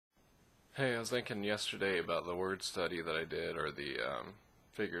Hey, I was thinking yesterday about the word study that I did, or the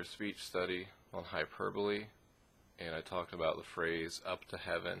figure of speech study on hyperbole, and I talked about the phrase up to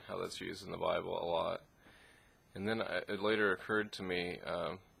heaven, how that's used in the Bible a lot. And then it later occurred to me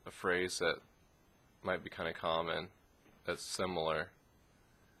a phrase that might be kind of common, that's similar.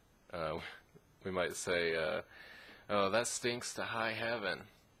 Uh, we might say, oh, that stinks to high heaven.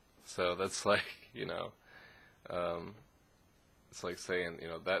 So that's like, um, it's like saying,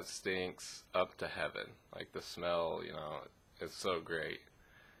 that stinks up to heaven. Like the smell, is so great.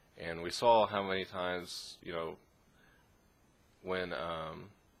 And we saw how many times, when,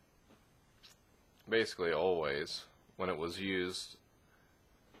 basically always, when it was used,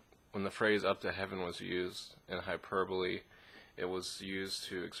 when the phrase up to heaven was used in hyperbole, it was used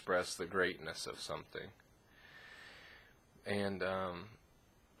to express the greatness of something. And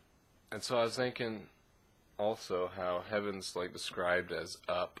so I was thinking also how heaven's like described as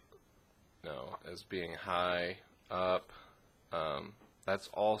up, as being high, up. That's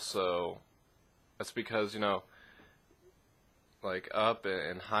also, that's because, like up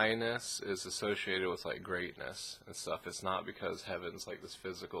and highness is associated with like greatness and stuff. It's not because heaven's like this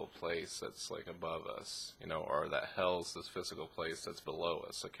physical place that's like above us, or that hell's this physical place that's below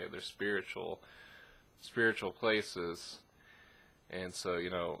us. Okay, they're spiritual places, and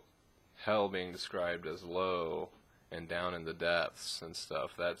so, hell being described as low and down in the depths and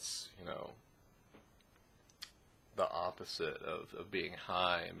stuff, that's, the opposite of being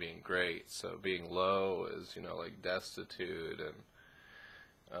high and being great. So being low is, like destitute, and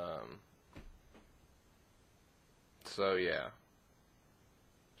so yeah,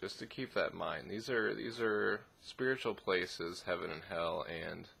 just to keep that in mind. These are spiritual places, heaven and hell,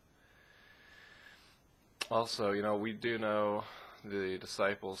 and also, we do know the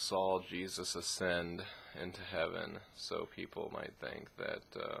disciples saw Jesus ascend into heaven, so people might think that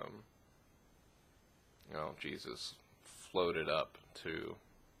Jesus floated up to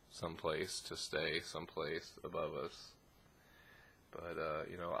someplace to stay someplace above us. But,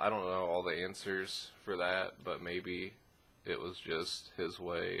 I don't know all the answers for that, but maybe it was just his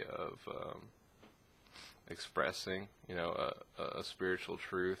way of expressing, a spiritual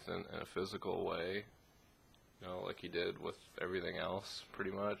truth in a physical way, like he did with everything else,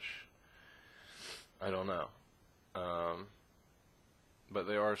 pretty much. I don't know. But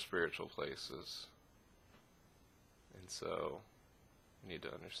they are spiritual places. And so, you need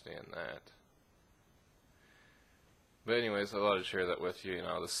to understand that. But anyways, I thought I'd share that with you.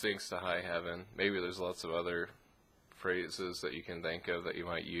 The stinks to high heaven. Maybe there's lots of other phrases that you can think of that you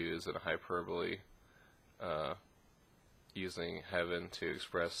might use in a hyperbole, using heaven to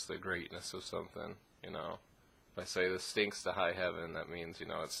express the greatness of something. If I say this stinks to high heaven, that means,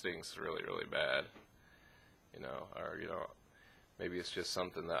 it stinks really, really bad. Or, maybe it's just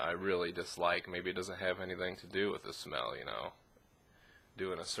something that I really dislike. Maybe it doesn't have anything to do with the smell,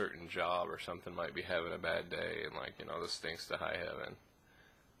 Doing a certain job or something might be having a bad day, and like, this stinks to high heaven.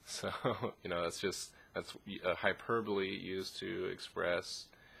 So, that's a hyperbole used to express,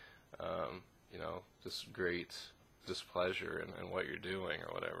 just great displeasure in what you're doing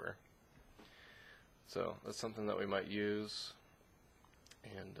or whatever. So that's something that we might use.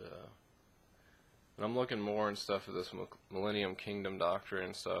 And I'm looking more and stuff at this Millennium Kingdom doctrine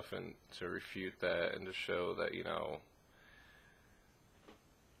and stuff, and to refute that and to show that,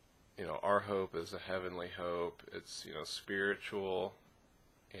 our hope is a heavenly hope. It's, spiritual,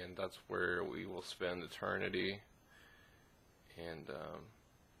 and that's where we will spend eternity. And,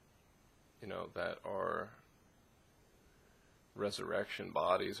 that our resurrection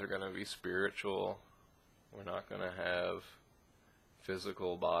bodies are going to be spiritual. We're not going to have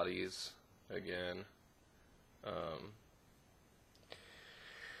physical bodies again.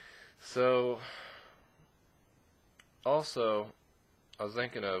 So, also, I was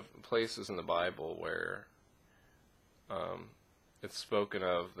thinking of places in the Bible where it's spoken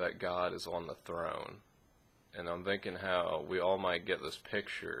of that God is on the throne. And I'm thinking how we all might get this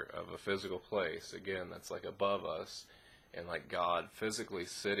picture of a physical place, again, that's like above us, and like God physically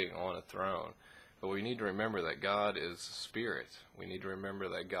sitting on a throne. But we need to remember that God is spirit. We need to remember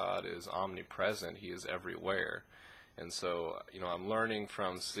that God is omnipresent. He is everywhere. And so, I'm learning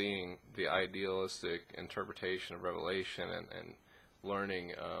from seeing the idealistic interpretation of Revelation and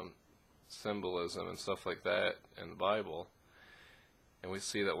learning symbolism and stuff like that in the Bible. And we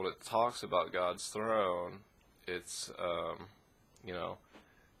see that when it talks about God's throne, it's,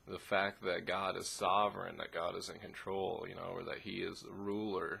 the fact that God is sovereign, that God is in control, or that He is the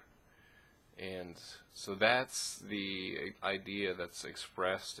ruler. And so that's the idea that's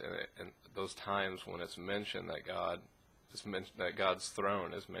expressed in those times when it's mentioned that God that God's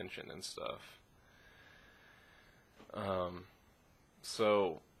throne is mentioned and stuff.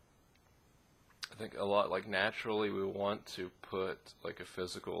 So I think a lot, like, naturally we want to put like a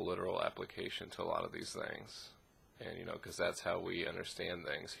physical, literal application to a lot of these things, and because that's how we understand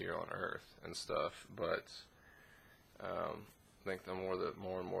things here on earth and stuff. But I think the more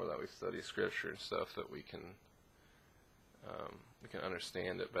and more that we study Scripture and stuff, that we can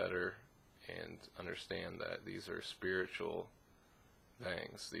understand it better and understand that these are spiritual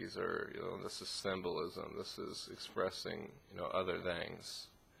things. These are, this is symbolism. This is expressing, other things.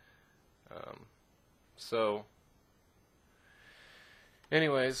 So,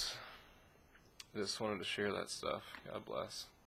 anyways, just wanted to share that stuff. God bless.